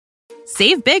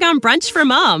Save big on brunch for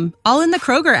mom, all in the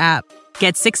Kroger app.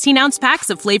 Get 16-ounce packs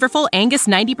of flavorful Angus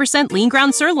 90% lean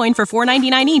ground sirloin for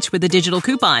 $4.99 each with a digital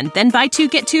coupon. Then buy 2,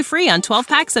 get 2 free on 12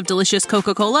 packs of delicious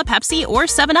Coca-Cola, Pepsi, or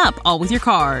 7-Up, all with your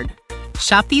card.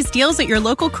 Shop these deals at your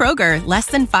local Kroger, less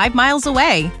than 5 miles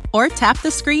away. Or tap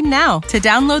the screen now to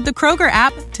download the Kroger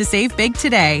app to save big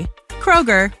today.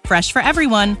 Kroger, fresh for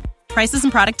everyone. Prices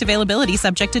and product availability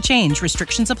subject to change.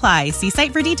 Restrictions apply. See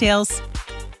site for details.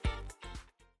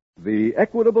 The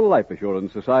Equitable Life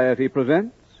Assurance Society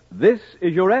presents This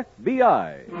Is Your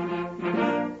FBI.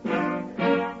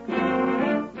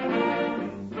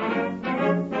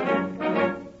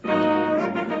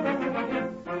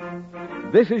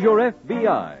 This is Your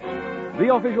FBI,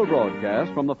 the official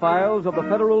broadcast from the files of the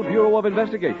Federal Bureau of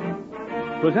Investigation.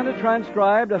 Presented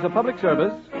transcribed as a public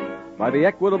service by the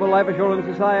Equitable Life Assurance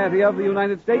Society of the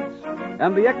United States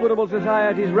and the Equitable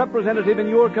Society's representative in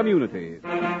your community.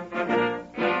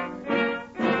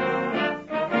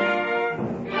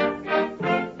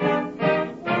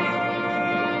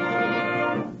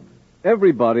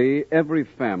 Everybody, every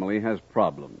family has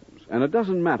problems, and it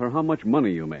doesn't matter how much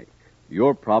money you make.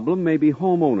 Your problem may be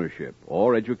home ownership,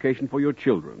 or education for your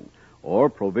children, or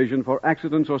provision for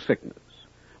accidents or sickness.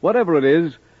 Whatever it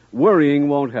is, worrying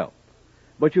won't help.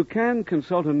 But you can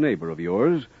consult a neighbor of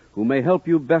yours who may help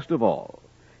you best of all.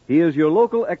 He is your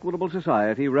local Equitable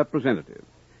Society representative.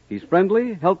 He's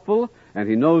friendly, helpful, and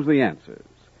he knows the answers.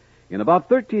 In about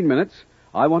 13 minutes,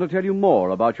 I want to tell you more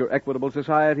about your Equitable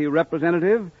Society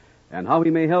representative and how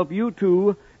he may help you,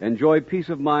 too, enjoy peace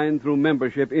of mind through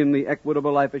membership in the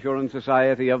Equitable Life Assurance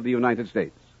Society of the United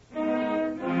States.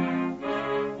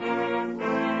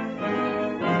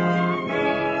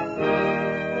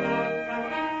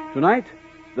 Tonight,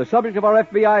 the subject of our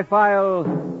FBI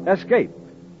file, Escape.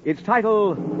 Its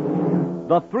title,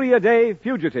 The 3-A-Day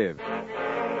Fugitive.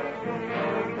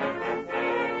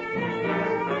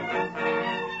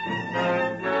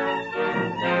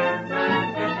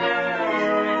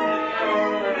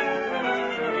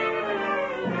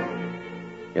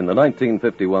 In the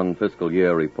 1951 fiscal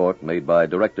year report made by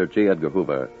Director J. Edgar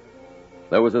Hoover,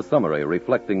 there was a summary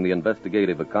reflecting the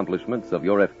investigative accomplishments of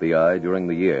your FBI during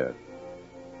the year.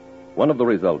 One of the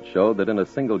results showed that in a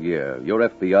single year, your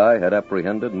FBI had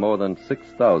apprehended more than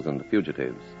 6,000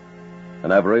 fugitives,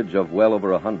 an average of well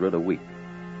over 100 a week.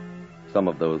 Some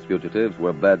of those fugitives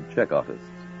were bad check artists,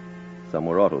 some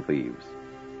were auto thieves,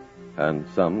 and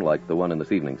some, like the one in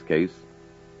this evening's case,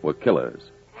 were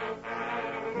killers.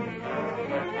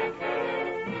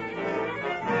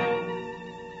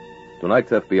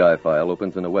 Tonight's FBI file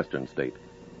opens in a western state.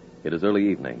 It is early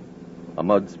evening. A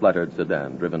mud-splattered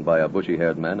sedan, driven by a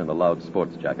bushy-haired man in a loud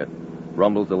sports jacket,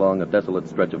 rumbles along a desolate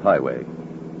stretch of highway.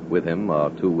 With him are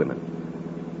 2 women.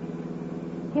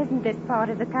 Isn't this part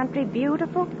of the country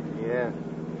beautiful? Yeah.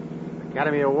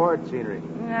 Academy Award scenery.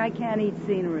 I can't eat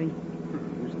scenery.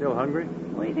 You still hungry?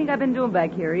 What do you think I've been doing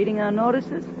back here, eating on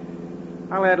notices?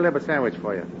 I'll ad-lib a sandwich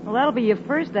for you. Well, that'll be your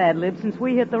first ad-lib since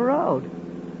we hit the road.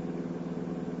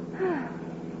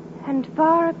 And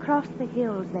far across the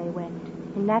hills they went,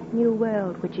 in that new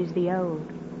world which is the old.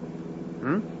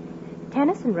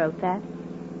 Tennyson wrote that.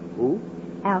 Who?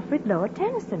 Alfred Lord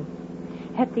Tennyson.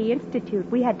 At the Institute,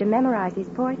 we had to memorize his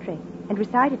poetry and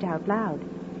recite it out loud.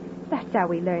 That's how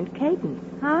we learned cadence.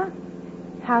 Huh?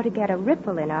 How to get a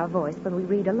ripple in our voice when we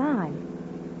read a line.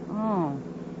 Oh,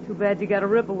 too bad you got a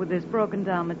ripple with this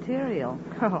broken-down material.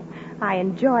 Oh, I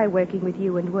enjoy working with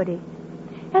you and Woody.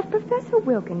 As Professor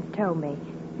Wilkins told me,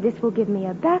 this will give me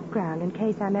a background in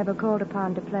case I'm ever called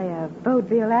upon to play a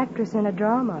vaudeville actress in a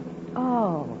drama.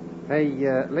 Oh. Hey,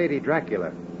 Lady Dracula,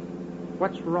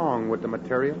 what's wrong with the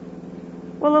material?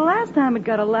 Well, the last time it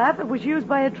got a laugh, it was used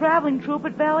by a traveling troupe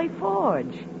at Valley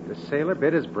Forge. The sailor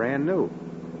bit is brand new.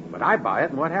 But I buy it,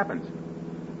 and what happens?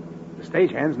 The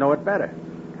stagehands know it better.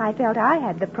 I felt I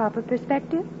had the proper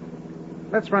perspective.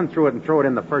 Let's run through it and throw it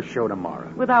in the first show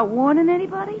tomorrow. Without warning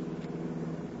anybody?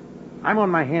 I'm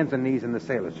on my hands and knees in the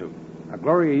sailor suit. Now,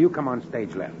 Gloria, you come on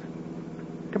stage left.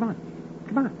 Come on.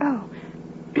 Come on. Oh.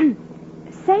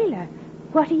 Sailor,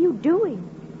 what are you doing?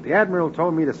 The Admiral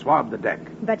told me to swab the deck.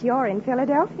 But you're in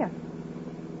Philadelphia.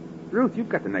 Ruth, you've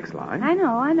got the next line. I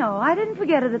know. I didn't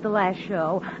forget it at the last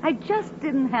show. I just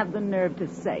didn't have the nerve to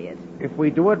say it. If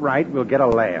we do it right, we'll get a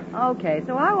laugh. Okay,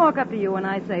 so I walk up to you and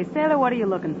I say, Sailor, what are you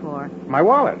looking for? My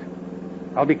wallet.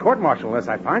 I'll be court-martialed unless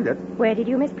I find it. Where did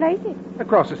you misplace it?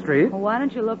 Across the street. Well, why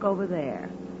don't you look over there?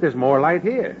 There's more light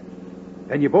here.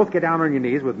 Then you both get down on your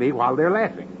knees with me while they're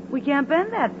laughing. We can't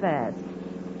bend that fast.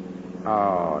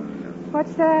 Oh, no.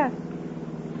 What's that?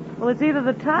 Well, it's either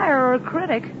the tire or a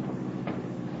critic.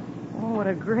 Oh, what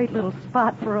a great little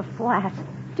spot for a flat.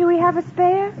 Do we have a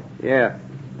spare? Yeah,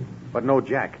 but no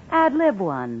Jack. Ad-lib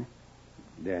one.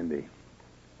 Dandy.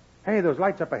 Hey, those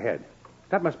lights up ahead.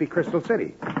 That must be Crystal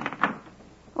City.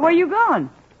 Where are you going?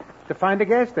 To find a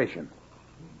gas station.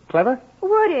 Clever?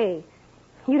 Woody,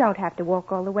 you don't have to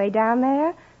walk all the way down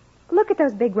there. Look at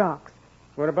those big rocks.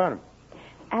 What about him?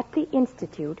 At the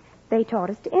Institute, they taught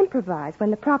us to improvise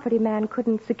when the property man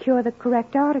couldn't secure the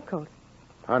correct articles.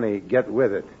 Honey, get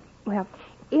with it. Well,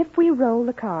 if we roll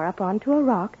the car up onto a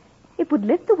rock, it would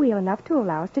lift the wheel enough to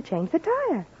allow us to change the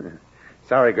tire.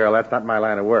 Sorry, girl, that's not my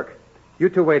line of work. You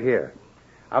two wait here.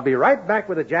 I'll be right back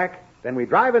with the Jack, then we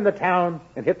drive into town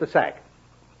and hit the sack.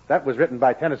 That was written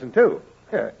by Tennyson, too.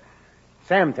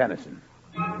 Sam Tennyson.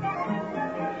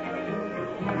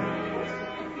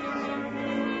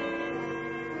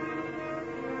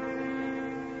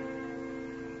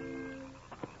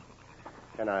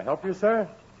 Can I help you, sir?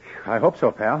 I hope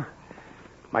so, pal.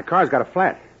 My car's got a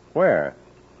flat. Where?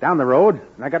 Down the road,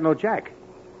 and I got no Jack.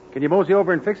 Can you mosey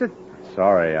over and fix it?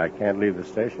 Sorry, I can't leave the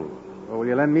station. Well, will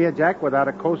you lend me a Jack without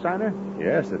a cosigner?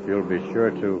 Yes, if you'll be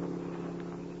sure to,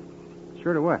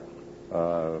 Sure to what?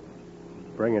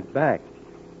 bring it back.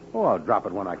 Oh, I'll drop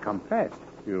it when I come past.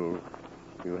 You'll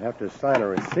have to sign a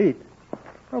receipt.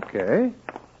 Okay.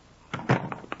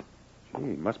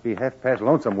 Gee, must be half-past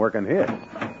lonesome working here.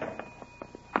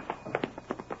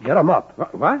 Get 'em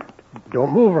up. What?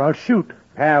 Don't move or I'll shoot.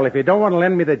 Pal, if you don't want to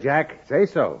lend me the Jack, say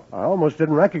so. I almost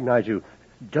didn't recognize you.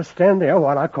 Just stand there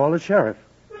while I call the sheriff.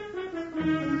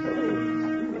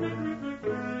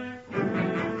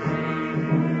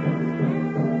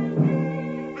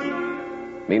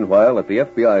 Meanwhile, at the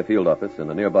FBI field office in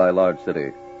a nearby large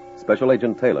city, Special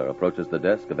Agent Taylor approaches the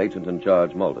desk of Agent in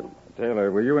Charge Malden.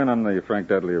 Taylor, were you in on the Frank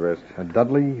Dudley arrest?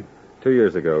 Dudley? 2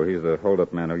 years ago, he's the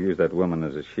hold-up man who used that woman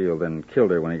as a shield, then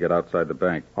killed her when he got outside the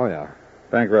bank. Oh, yeah.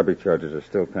 Bank robbery charges are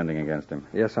still pending against him.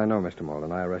 Yes, I know, Mr.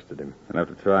 Malden. I arrested him. He'll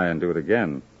have to try and do it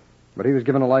again. But he was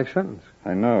given a life sentence.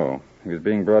 I know. He was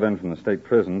being brought in from the state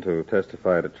prison to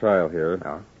testify at a trial here.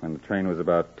 Yeah. When the train was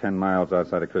about 10 miles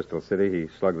outside of Crystal City, he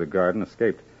slugged the guard and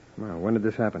escaped. Well, when did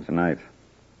this happen? Tonight.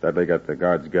 Dudley got the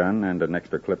guard's gun and an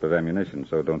extra clip of ammunition,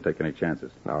 so don't take any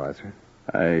chances. All right, sir.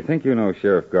 I think you know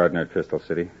Sheriff Gardner at Crystal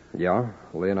City. Yeah,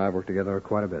 Lee and I have worked together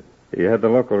quite a bit. He had the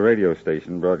local radio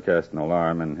station broadcast an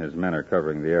alarm, and his men are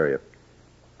covering the area.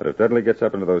 But if Dudley gets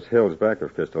up into those hills back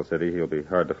of Crystal City, he'll be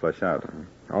hard to flush out.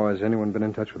 Oh, has anyone been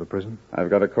in touch with the prison? I've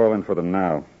got a call in for them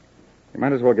now. You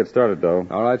might as well get started, though.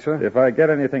 All right, sir. If I get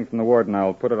anything from the warden,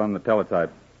 I'll put it on the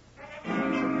teletype.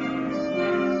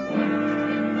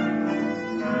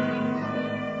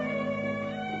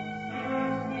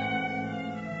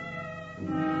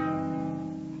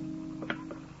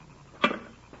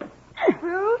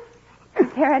 Ruth, is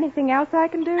there anything else I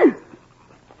can do?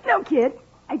 No, kid.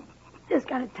 I just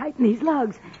got to tighten these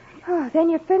lugs. Oh, then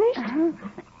you're finished?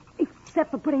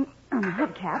 Except for putting on the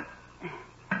hubcap.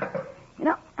 You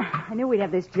know, I knew we'd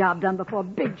have this job done before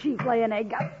Big Chief Leonard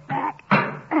got back.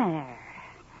 There.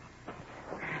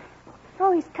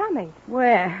 Oh, he's coming.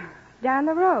 Where? Down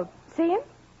the road. See him?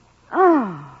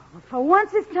 Oh, for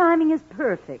once his timing is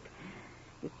perfect.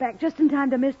 He's back just in time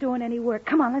to miss doing any work.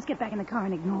 Come on, let's get back in the car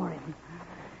and ignore him.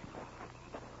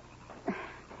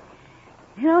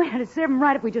 You know, it'd serve him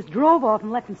right if we just drove off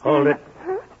and left him standing. Hold it.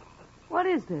 Huh? What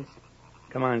is this?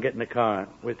 Come on, get in the car.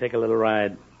 We'll take a little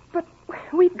ride. But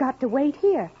we've got to wait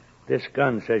here. This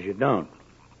gun says you don't.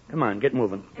 Come on, get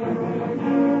moving.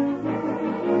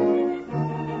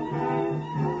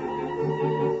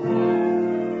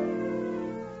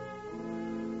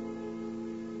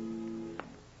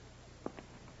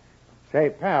 Say,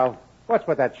 pal, what's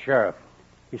with that sheriff?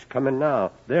 He's coming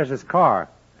now. There's his car.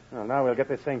 Well, now we'll get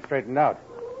this thing straightened out.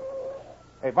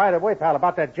 Hey, by the way, pal,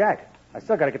 about that Jack. I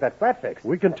still got to get that flat fixed.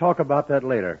 We can talk about that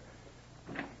later.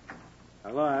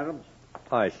 Hello, Adams.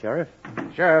 Hi, Sheriff.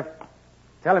 Sheriff,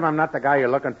 tell him I'm not the guy you're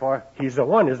looking for. He's the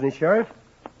one, isn't he, Sheriff?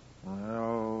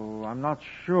 Well, I'm not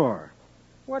sure.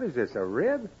 What is this, a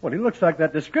rib? Well, he looks like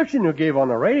that description you gave on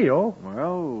the radio.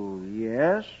 Well,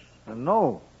 yes and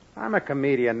no. I'm a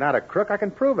comedian, not a crook. I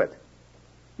can prove it.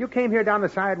 You came here down the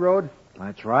side road?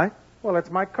 That's right. Well,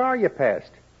 it's my car you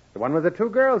passed. The one with the 2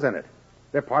 girls in it.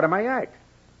 They're part of my act.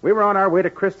 We were on our way to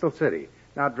Crystal City.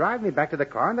 Now drive me back to the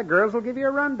car and the girls will give you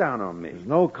a rundown on me. There's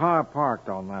no car parked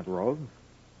on that road.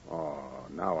 Oh,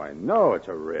 now I know it's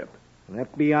a rib. An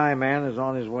FBI man is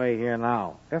on his way here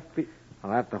now. FBI...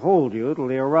 I'll have to hold you till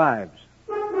he arrives.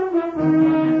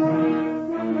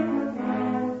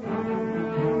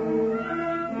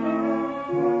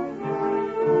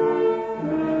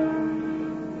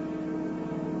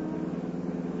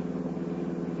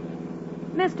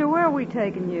 Mister, where are we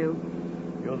taking you?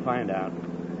 You'll find out.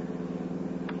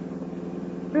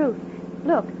 Ruth,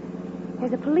 look.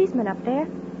 There's a policeman up there.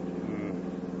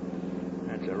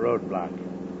 That's a roadblock.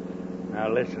 Now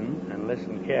listen, and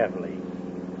listen carefully.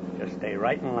 Just stay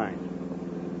right in line.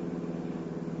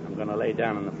 I'm going to lay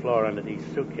down on the floor under these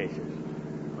suitcases.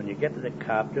 When you get to the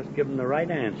cop, just give him the right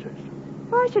answers.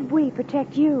 Why should we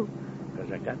protect you?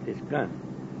 Because I got this gun.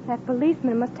 That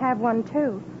policeman must have one,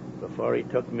 too. Before he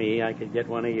took me, I could get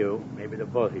one of you, maybe the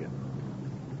both of you.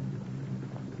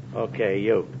 Okay,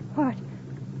 you. What?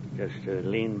 Just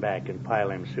lean back and pile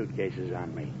them suitcases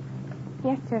on me.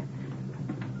 Yes, sir.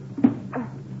 All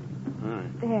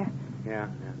right. There. Yeah,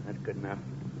 that's good enough.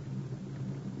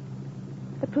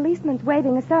 The policeman's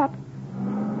waving us up.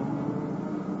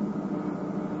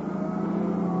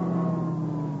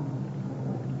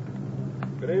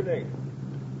 Good evening.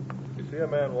 You see a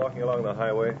man walking along the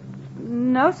highway?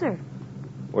 No, sir.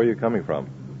 Where are you coming from?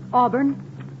 Auburn.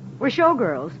 We're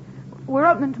showgirls. We're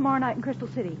opening tomorrow night in Crystal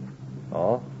City.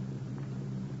 Oh?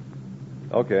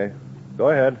 Okay. Go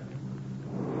ahead.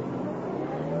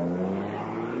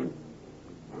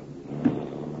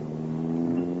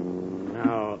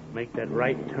 Now, make that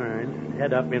right turn and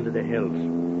head up into the hills.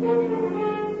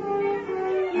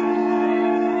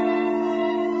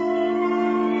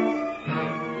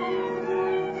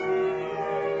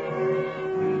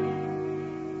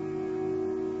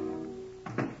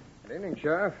 Good evening,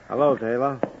 Sheriff. Hello,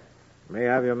 Taylor. May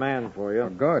I have your man for you? Oh,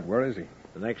 good. Where is he?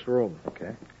 The next room.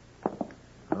 Okay.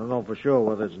 I don't know for sure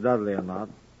whether it's Dudley or not.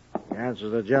 He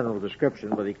answers the general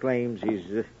description, but he claims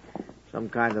he's some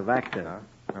kind of actor.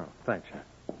 Oh, thanks, Sheriff.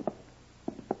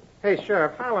 Hey,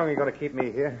 Sheriff, how long are you going to keep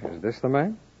me here? Is this the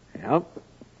man? Yep.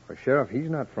 Well, Sheriff, he's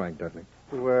not Frank Dudley.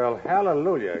 Well,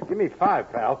 hallelujah. Give me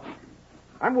 5, pal.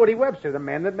 I'm Woody Webster, the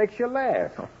man that makes you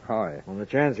laugh. Oh, hi. On the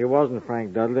chance he wasn't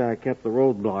Frank Dudley, I kept the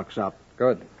roadblocks up.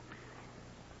 Good.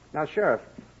 Now, Sheriff,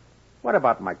 what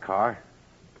about my car?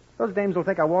 Those dames will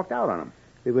think I walked out on them.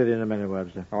 Be with you in a minute,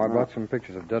 Webster. Oh, I brought some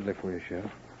pictures of Dudley for you,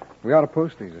 Sheriff. We ought to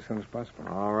post these as soon as possible.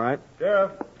 All right.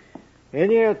 Sheriff. In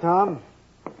here, Tom.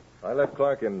 I left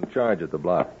Clark in charge at the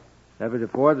block. Deputy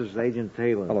Ford, this is Agent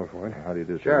Taylor. Hello, Ford. How do you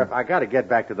do, Sheriff, I got to get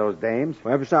back to those dames.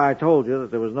 Webster, I told you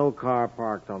that there was no car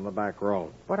parked on the back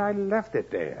road. But I left it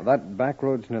there. Well, that back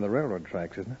road's near the railroad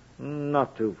tracks, isn't it?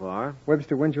 Not too far.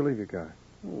 Webster, when'd you leave your car?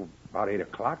 Ooh, about 8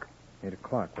 o'clock. 8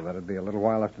 o'clock. Well, that'd be a little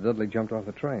while after Dudley jumped off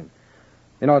the train.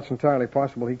 You know, it's entirely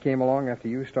possible he came along after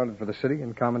you started for the city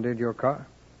and commandeered your car.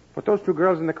 But those 2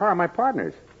 girls in the car are my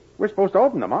partners. We're supposed to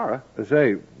open tomorrow.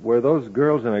 Say, were those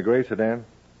girls in a gray sedan?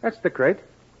 That's the crate.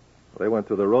 They went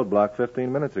through the roadblock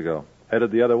 15 minutes ago,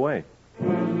 headed the other way.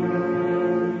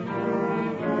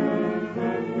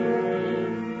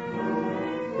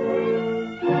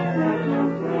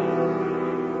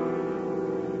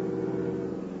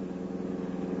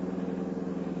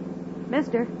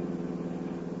 Mister,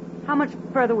 how much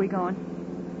further are we going?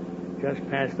 Just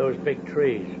past those big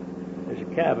trees. There's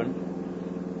a cabin.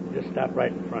 Just stop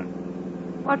right in front.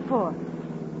 What for?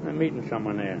 I'm meeting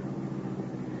someone there.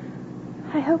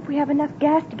 I hope we have enough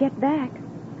gas to get back.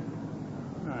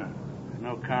 There's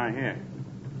no car here.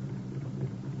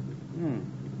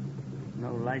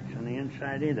 No lights on the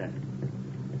inside either.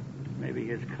 Maybe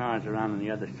his car's around on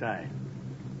the other side.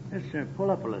 Let's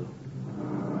pull up a little.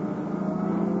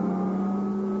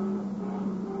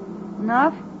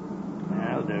 Enough?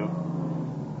 That'll do.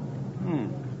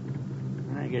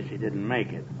 I guess he didn't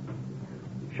make it.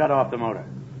 Shut off the motor.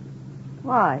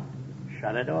 Why?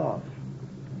 Shut it off.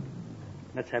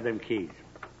 Let's have them keys.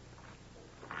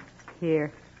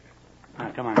 Here.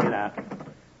 Now, come on, get out.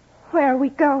 Where are we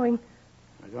going?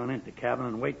 We're going into the cabin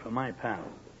and wait for my pal.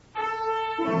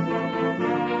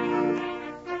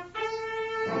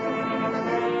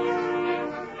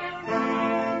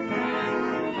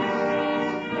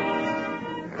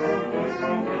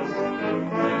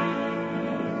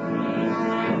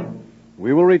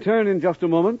 We will return in just a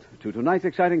moment to tonight's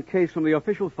exciting case from the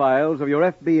official files of your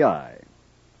FBI.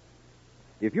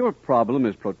 If your problem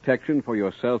is protection for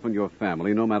yourself and your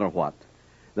family, no matter what,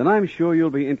 then I'm sure you'll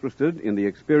be interested in the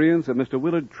experience of Mr.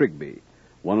 Willard Trigby,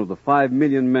 one of the 5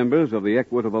 million members of the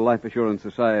Equitable Life Assurance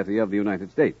Society of the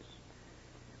United States.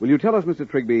 Will you tell us, Mr.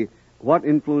 Trigby, what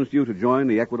influenced you to join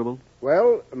the Equitable?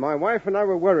 Well, my wife and I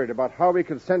were worried about how we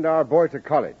could send our boy to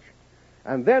college.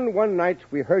 And then one night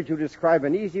we heard you describe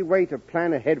an easy way to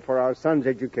plan ahead for our son's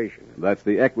education. That's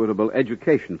the Equitable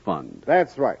Education Fund.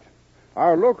 That's right.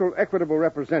 Our local Equitable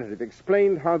representative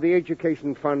explained how the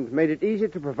education fund made it easy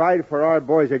to provide for our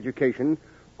boy's education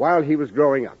while he was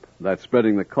growing up. That's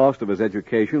spreading the cost of his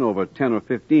education over 10 or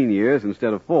 15 years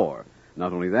instead of 4.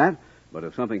 Not only that, but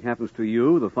if something happens to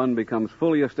you, the fund becomes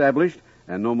fully established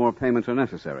and no more payments are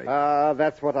necessary.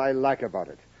 That's what I like about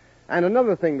it. And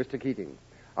another thing, Mr. Keating.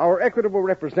 Our equitable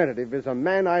representative is a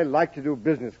man I like to do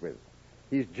business with.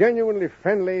 He's genuinely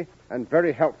friendly and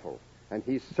very helpful, and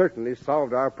he's certainly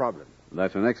solved our problem.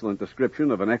 That's an excellent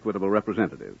description of an equitable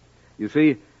representative. You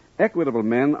see, equitable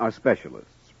men are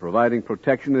specialists. Providing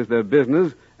protection is their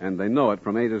business, and they know it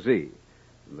from A to Z.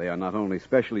 They are not only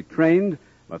specially trained,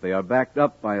 but they are backed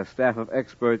up by a staff of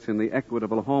experts in the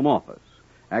Equitable Home Office,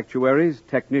 actuaries,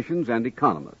 technicians, and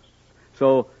economists.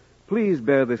 So please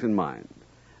bear this in mind.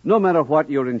 No matter what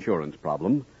your insurance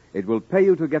problem, it will pay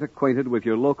you to get acquainted with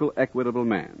your local Equitable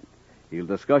man. He'll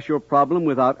discuss your problem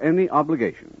without any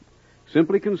obligation.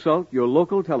 Simply consult your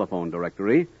local telephone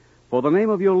directory for the name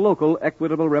of your local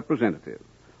Equitable representative,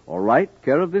 or write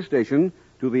care of this station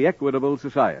to the Equitable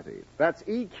Society. That's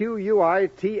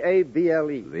EQUITABLE.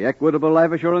 The Equitable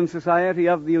Life Assurance Society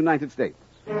of the United States.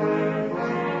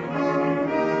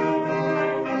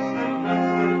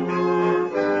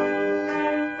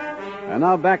 And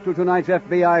now back to tonight's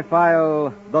FBI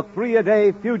file, The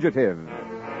 3-A-Day Fugitive.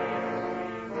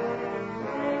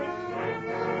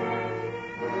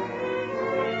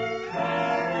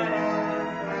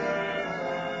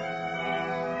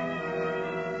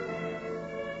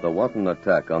 The wanton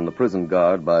attack on the prison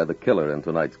guard by the killer in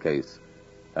tonight's case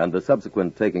and the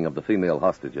subsequent taking of the female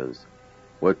hostages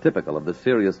were typical of the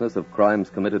seriousness of crimes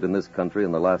committed in this country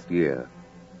in the last year.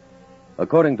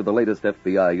 According to the latest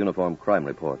FBI Uniform Crime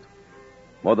Report,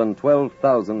 more than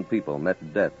 12,000 people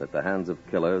met death at the hands of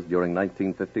killers during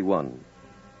 1951,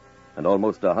 and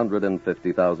almost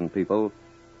 150,000 people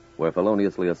were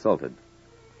feloniously assaulted.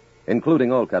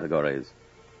 Including all categories,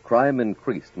 crime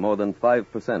increased more than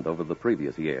 5% over the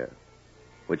previous year,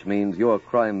 which means your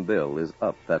crime bill is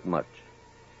up that much.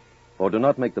 For do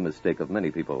not make the mistake of many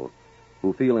people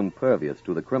who feel impervious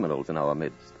to the criminals in our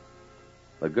midst.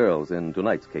 The girls in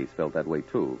tonight's case felt that way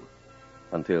too,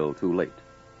 until too late.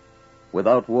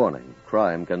 Without warning,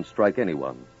 crime can strike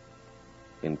anyone,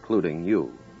 including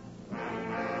you.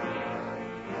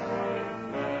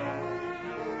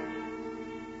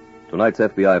 Tonight's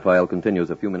FBI file continues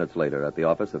a few minutes later at the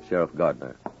office of Sheriff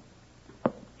Gardner.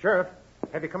 Sheriff,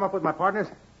 have you come up with my partners?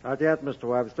 Not yet, Mr.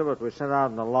 Webster, but we sent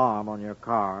out an alarm on your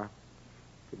car.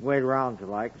 You can wait around if you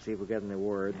like and see if we get any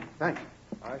word. Thanks.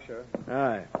 Aye, Sheriff.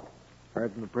 Aye.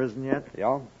 Heard from the prison yet?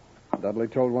 Yeah. Dudley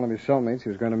told one of his cellmates he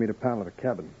was going to meet a pal at a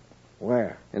cabin.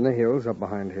 Where? In the hills up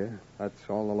behind here. That's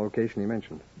all the location he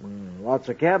mentioned. Lots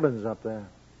of cabins up there.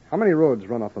 How many roads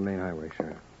run off the main highway,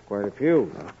 Sheriff? Quite a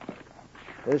few.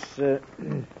 This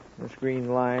green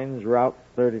line's Route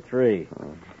 33.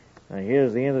 Now,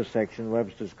 here's the intersection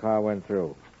Webster's car went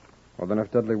through. Well, then if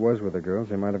Dudley was with the girls,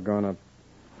 they might have gone up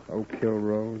Oak Hill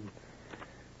Road,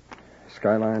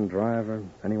 Skyline Drive, or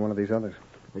any one of these others.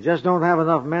 We just don't have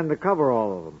enough men to cover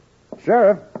all of them.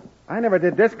 Sheriff, I never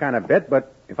did this kind of bit,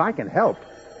 but if I can help.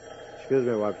 Excuse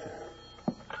me, Webster.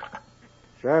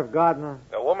 Sheriff Gardner.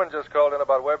 A woman just called in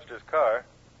about Webster's car.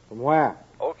 From where?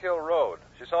 Oak Hill Road.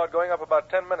 She saw it going up about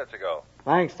 10 minutes ago.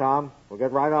 Thanks, Tom. We'll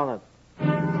get right on it.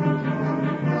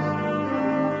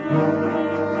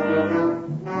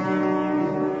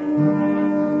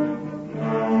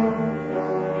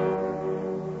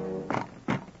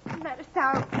 Let us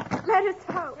out. Let us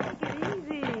out.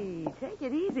 Take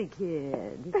it easy,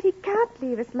 kid. But he can't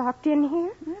leave us locked in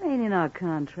here. That ain't in our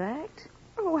contract.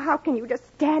 Oh, how can you just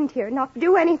stand here and not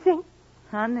do anything?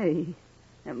 Honey,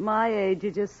 at my age,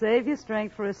 you just save your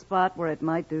strength for a spot where it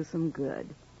might do some good.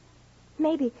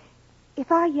 Maybe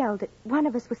if I yelled that one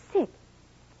of us was sick,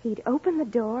 he'd open the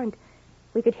door and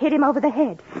we could hit him over the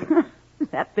head.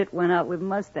 That bit went out with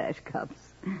mustache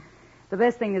cups. The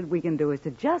best thing that we can do is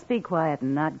to just be quiet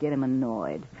and not get him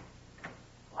annoyed.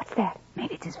 What's that?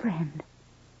 Maybe it's his friend.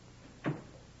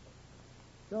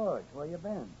 George, where you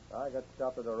been? I got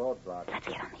stopped at a roadblock. Let's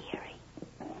get on the Erie.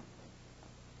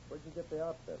 Where'd you get the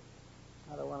outfit?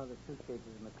 Out of one of the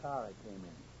suitcases in the car I came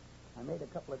in. I made a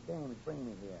couple of dames bring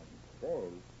me here.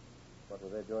 Dames? What were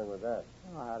they doing with that?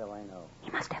 Oh, how do I know?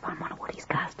 He must have on one of Woody's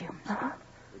costumes.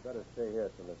 We better stay here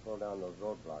till they pull down those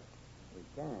roadblocks. We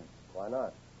can't. Why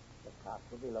not? The cops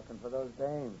will be looking for those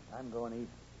dames. I'm going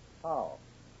east. How?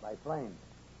 By plane.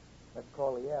 Let's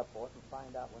call the airport and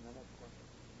find out when the next one is.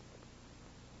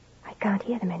 I can't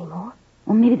hear them anymore.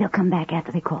 Well, maybe they'll come back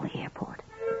after they call the airport.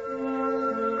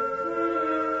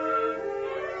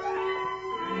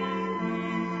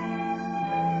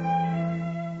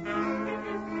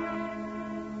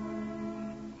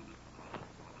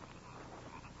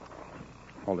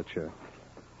 Hold it, Sheriff.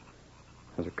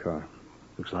 There's a car.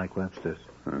 Looks like Webster's.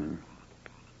 Mm-hmm.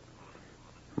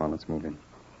 Come on, let's move in.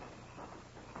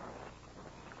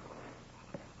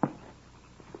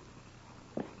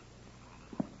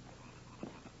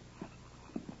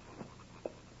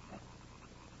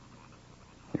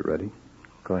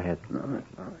 Go ahead. All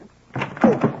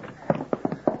right.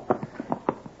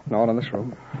 Not in this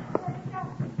room.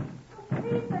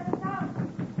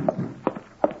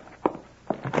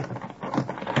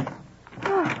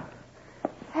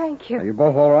 Thank you. Are you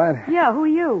both all right? Yeah, who are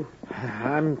you?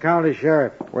 I'm County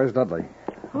Sheriff. Where's Dudley?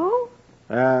 Who?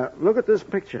 Look at this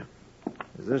picture.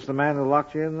 Is this the man who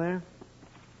locked you in there?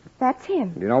 That's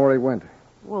him. Do you know where he went?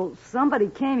 Well, somebody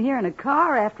came here in a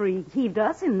car after he heaved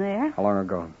us in there. How long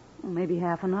ago? Well, maybe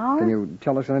half an hour. Can you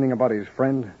tell us anything about his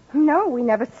friend? No, we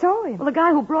never saw him. Well, the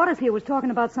guy who brought us here was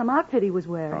talking about some outfit he was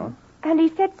wearing. Oh. And he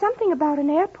said something about an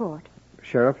airport.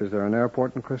 Sheriff, is there an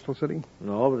airport in Crystal City?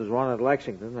 No, but there's one at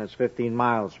Lexington. That's 15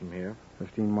 miles from here.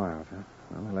 15 miles, huh?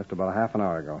 Well, they left about a half an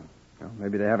hour ago. Well,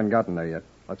 maybe they haven't gotten there yet.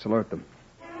 Let's alert them.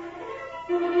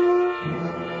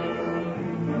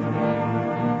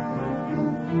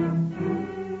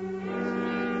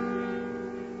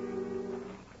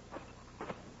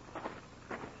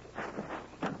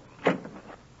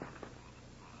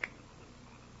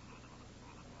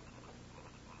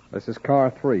 This is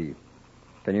car 3.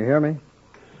 Can you hear me?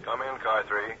 Come in, car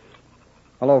 3.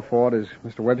 Hello, Ford. Is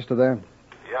Mr. Webster there?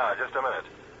 Yeah, just a minute.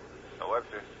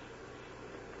 Webster.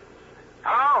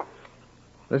 Hello?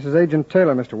 This is Agent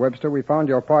Taylor, Mr. Webster. We found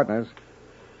your partners.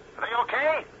 Are they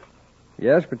okay?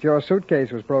 Yes, but your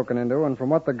suitcase was broken into, and from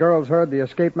what the girls heard, the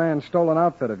escaped man stole an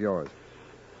outfit of yours.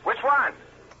 Which one?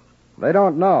 They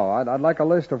don't know. I'd like a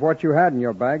list of what you had in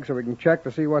your bag so we can check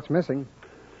to see what's missing.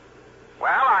 Well,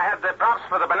 I had the props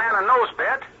for the banana nose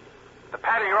bit, the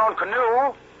paddle your own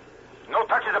canoe, no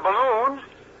touches of balloon,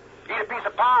 eat a piece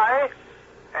of pie,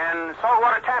 and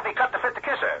saltwater taffy cut to fit the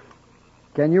kisser.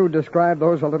 Can you describe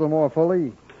those a little more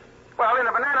fully? Well, in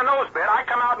the banana nose bit, I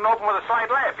come out and open with a slight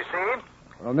laugh, you see.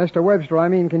 Well, Mr. Webster, I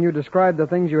mean, can you describe the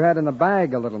things you had in the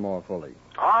bag a little more fully?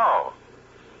 Oh.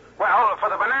 Well, for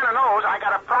the banana nose, I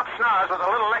got a prop schnoz with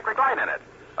a little electric light in it,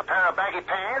 a pair of baggy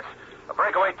pants, a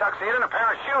breakaway tuxedo, and a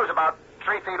pair of shoes about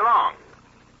 3 feet long.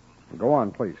 Go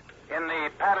on, please. In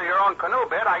the paddle your own canoe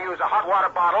bit, I use a hot water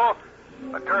bottle,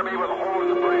 a derby with a hole in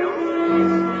the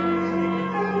brim.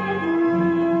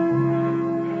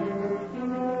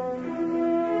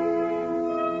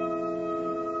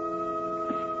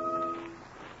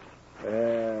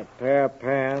 Pair of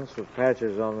pants with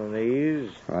patches on the knees.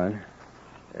 Right.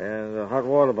 And a hot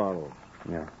water bottle.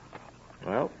 Yeah.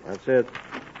 Well, that's it.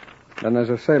 Then there's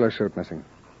a sailor suit missing.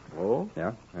 Oh?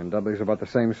 Yeah, and Dudley's about the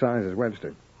same size as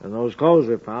Webster. And those clothes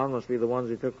we found must be the ones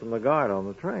he took from the guard on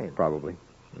the train. Probably.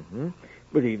 Mm-hmm.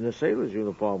 But even a sailor's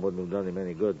uniform wouldn't have done him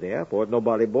any good at the airport.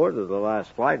 Nobody boarded the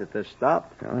last flight at this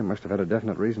stop. Well, he must have had a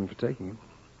definite reason for taking him.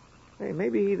 Hey,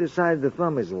 maybe he decided to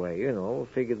thumb his way,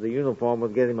 figured the uniform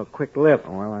would get him a quick lift.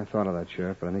 Oh, well, I thought of that,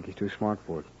 Sheriff, but I think he's too smart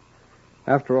for it.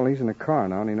 After all, he's in a car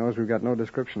now, and he knows we've got no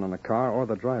description on the car or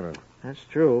the driver. That's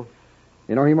true.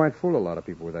 He might fool a lot of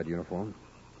people with that uniform.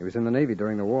 He was in the Navy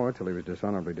during the war till he was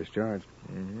dishonorably discharged.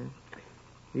 Mm-hmm.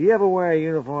 Do you ever wear a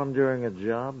uniform during a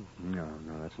job? No,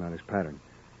 that's not his pattern.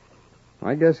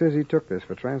 My guess is he took this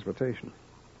for transportation.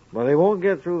 Well, they won't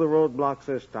get through the roadblocks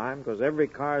this time because every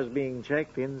car is being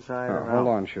checked inside and out. Hold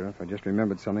on, Sheriff. I just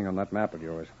remembered something on that map of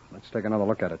yours. Let's take another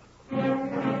look at it. Not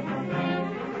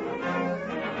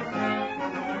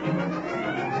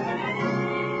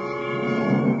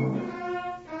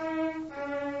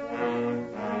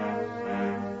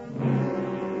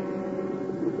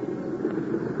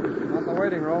in the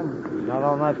waiting room. Not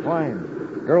on that plane.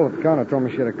 The girl at the counter told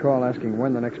me she had a call asking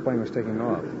when the next plane was taking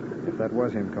off. If that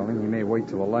was him calling, he may wait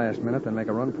till the last minute, then make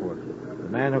a run for it. The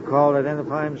man who called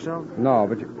identify himself? No,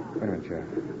 but wait a minute,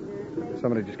 Sheriff.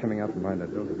 Somebody just coming out from behind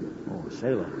that building. Oh, a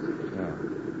sailor.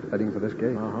 Yeah. Heading for this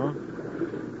gate. Uh-huh.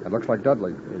 That looks like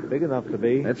Dudley. He's big enough to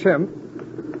be. It's him.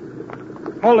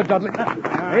 Hold it, Dudley.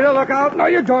 Need a lookout? No,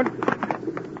 you don't.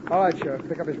 All right, Sheriff.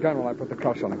 Pick up his gun while I put the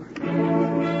cuffs on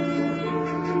him.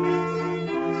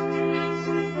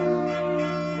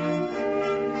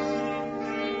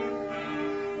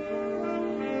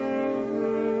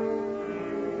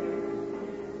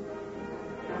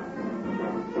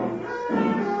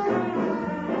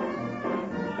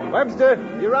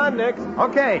 Webster, you're on next.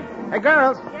 Okay. Hey,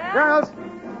 girls. Yeah? Girls.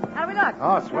 How do we look?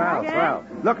 Oh, swell, Okay. swell.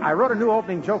 Look, I wrote a new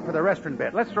opening joke for the restaurant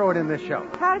bit. Let's throw it in this show.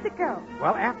 How does it go?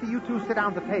 Well, after you two sit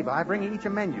down at the table, I bring you each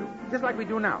a menu, just like we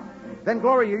do now. Then,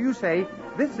 Gloria, you say,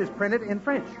 this is printed in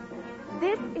French.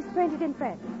 This is printed in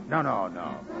French. No.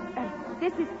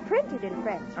 This is printed in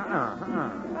French.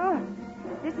 Oh,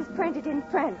 this is printed in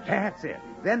French. That's it.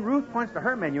 Then Ruth points to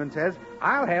her menu and says,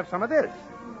 I'll have some of this.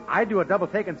 I do a double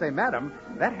take and say, Madam,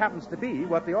 that happens to be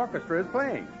what the orchestra is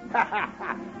playing.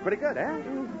 Pretty good, eh?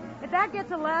 If that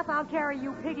gets a laugh, I'll carry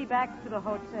you piggyback to the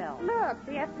hotel. Look,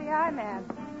 the FBI man.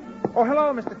 Oh,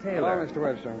 hello, Mr. Taylor. Hello, Mr.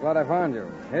 Webster. I'm glad I found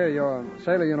you. Here, your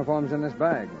sailor uniform's in this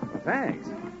bag. Well, thanks.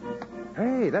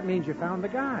 Hey, that means you found the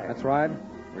guy. That's right.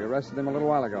 We arrested him a little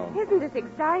while ago. Isn't this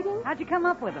exciting? How'd you come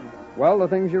up with him? Well, the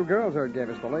things you girls heard gave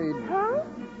us the lead. Huh?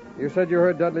 You said you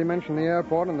heard Dudley mention the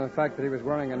airport and the fact that he was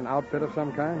wearing an outfit of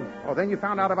some kind? Oh, then you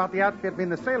found out about the outfit being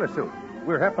the sailor suit.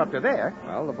 We're hep up to there.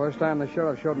 Well, the first time the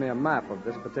sheriff showed me a map of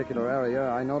this particular area,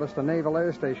 I noticed a naval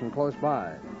air station close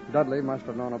by. Dudley must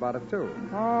have known about it, too.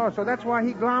 Oh, so that's why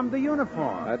he glommed the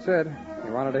uniform. That's it.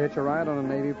 He wanted to hitch a ride on a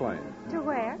Navy plane. To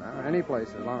where? Any place,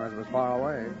 as long as it was far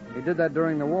away. He did that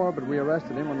during the war, but we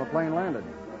arrested him when the plane landed.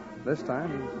 This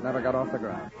time, he never got off the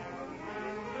ground.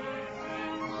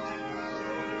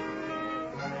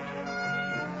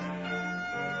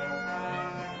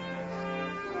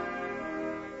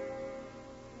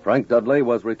 Frank Dudley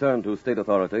was returned to state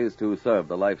authorities to serve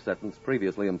the life sentence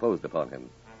previously imposed upon him.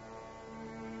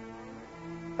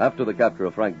 After the capture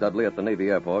of Frank Dudley at the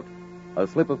Navy airport, a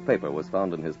slip of paper was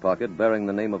found in his pocket bearing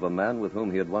the name of a man with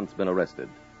whom he had once been arrested.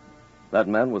 That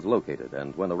man was located,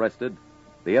 and when arrested,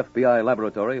 the FBI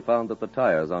laboratory found that the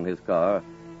tires on his car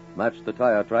matched the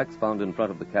tire tracks found in front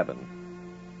of the cabin.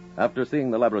 After seeing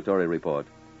the laboratory report,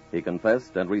 he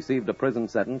confessed and received a prison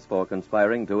sentence for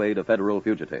conspiring to aid a federal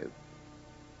fugitive.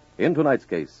 In tonight's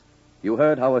case, you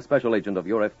heard how a special agent of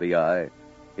your FBI,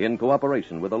 in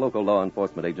cooperation with a local law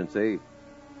enforcement agency,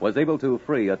 was able to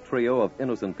free a trio of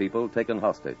innocent people taken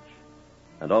hostage,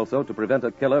 and also to prevent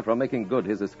a killer from making good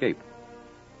his escape.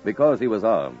 Because he was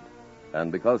armed,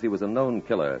 and because he was a known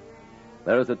killer,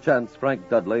 there is a chance Frank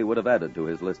Dudley would have added to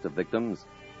his list of victims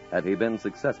had he been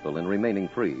successful in remaining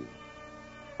free.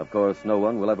 Of course, no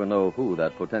one will ever know who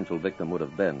that potential victim would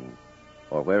have been,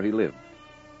 or where he lived,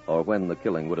 or when the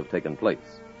killing would have taken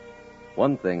place.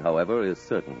 One thing, however, is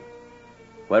certain.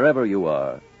 Wherever you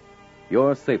are,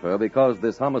 you're safer because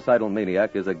this homicidal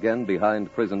maniac is again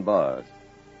behind prison bars.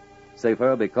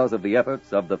 Safer because of the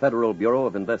efforts of the Federal Bureau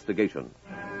of Investigation.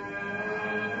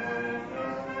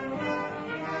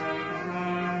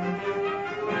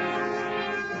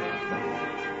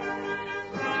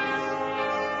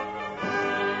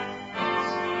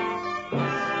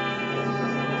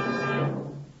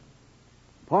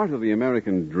 Part of the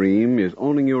American dream is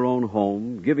owning your own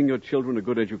home, giving your children a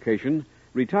good education,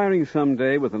 retiring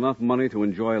someday with enough money to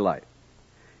enjoy life.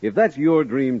 If that's your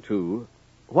dream, too,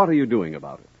 what are you doing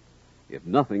about it? If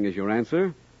nothing is your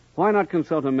answer, why not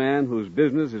consult a man whose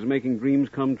business is making dreams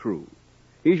come true?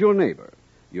 He's your neighbor,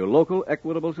 your local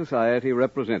Equitable Society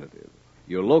representative.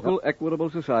 Your local Equitable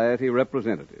Society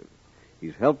representative.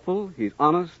 He's helpful, he's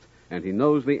honest, and he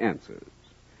knows the answers.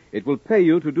 It will pay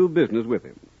you to do business with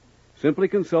him. Simply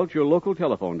consult your local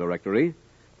telephone directory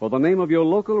for the name of your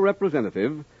local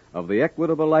representative of the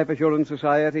Equitable Life Assurance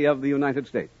Society of the United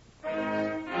States.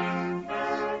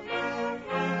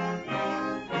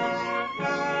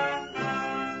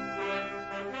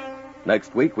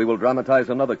 Next week, we will dramatize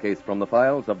another case from the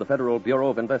files of the Federal Bureau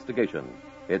of Investigation.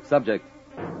 Its subject,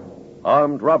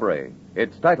 armed robbery.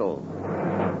 Its title,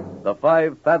 The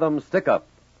 5-Fathom Stick-Up.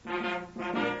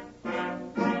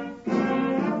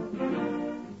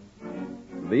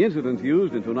 The incidents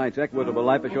used in tonight's Equitable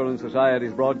Life Assurance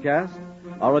Society's broadcast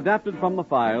are adapted from the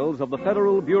files of the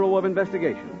Federal Bureau of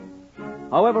Investigation.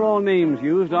 However, all names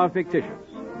used are fictitious,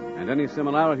 and any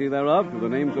similarity thereof to the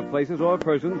names of places or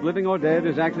persons, living or dead,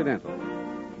 is accidental.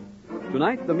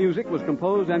 Tonight, the music was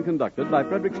composed and conducted by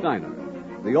Frederick Steiner.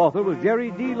 The author was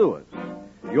Jerry D. Lewis.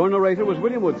 Your narrator was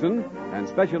William Woodson, and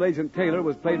Special Agent Taylor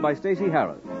was played by Stacey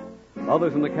Harris.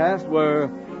 Others in the cast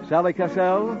were Sally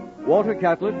Cassell, Walter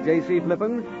Catlett, J.C.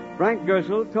 Flippen, Frank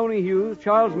Gersel, Tony Hughes,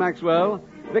 Charles Maxwell,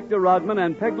 Victor Rodman,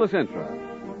 and Peg Lacentra.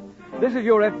 This Is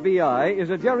Your FBI is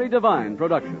a Jerry Devine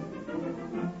production.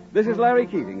 This is Larry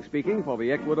Keating speaking for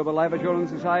the Equitable Life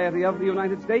Assurance Society of the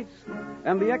United States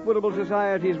and the Equitable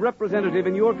Society's representative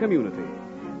in your community,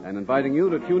 and inviting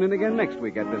you to tune in again next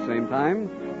week at the same time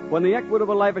when the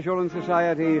Equitable Life Assurance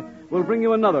Society will bring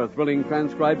you another thrilling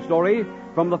transcribed story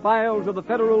from the files of the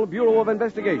Federal Bureau of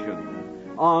Investigation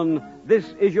on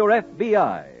This Is Your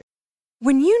FBI.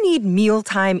 When you need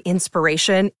mealtime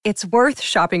inspiration, it's worth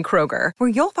shopping Kroger, where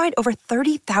you'll find over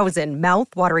 30,000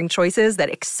 mouth-watering choices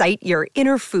that excite your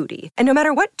inner foodie. And no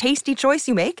matter what tasty choice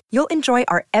you make, you'll enjoy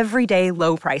our everyday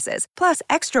low prices, plus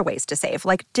extra ways to save,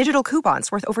 like digital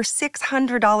coupons worth over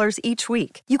 $600 each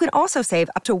week. You can also save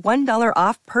up to $1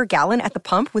 off per gallon at the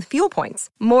pump with fuel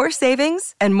points. More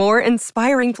savings and more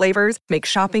inspiring flavors make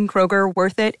shopping Kroger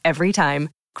worth it every time.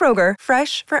 Kroger,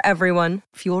 fresh for everyone.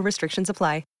 Fuel restrictions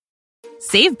apply.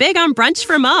 Save big on brunch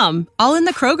for mom, all in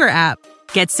the Kroger app.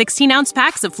 Get 16-ounce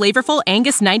packs of flavorful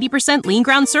Angus 90% lean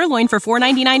ground sirloin for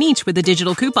 $4.99 each with a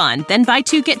digital coupon. Then buy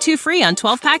 2, get 2 free on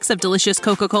 12 packs of delicious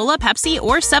Coca-Cola, Pepsi,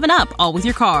 or 7-Up, all with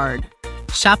your card.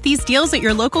 Shop these deals at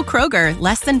your local Kroger,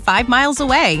 less than 5 miles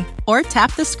away. Or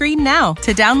tap the screen now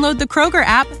to download the Kroger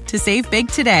app to save big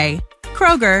today.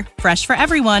 Kroger, fresh for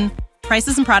everyone.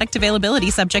 Prices and product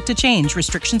availability subject to change.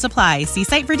 Restrictions apply. See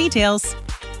site for details.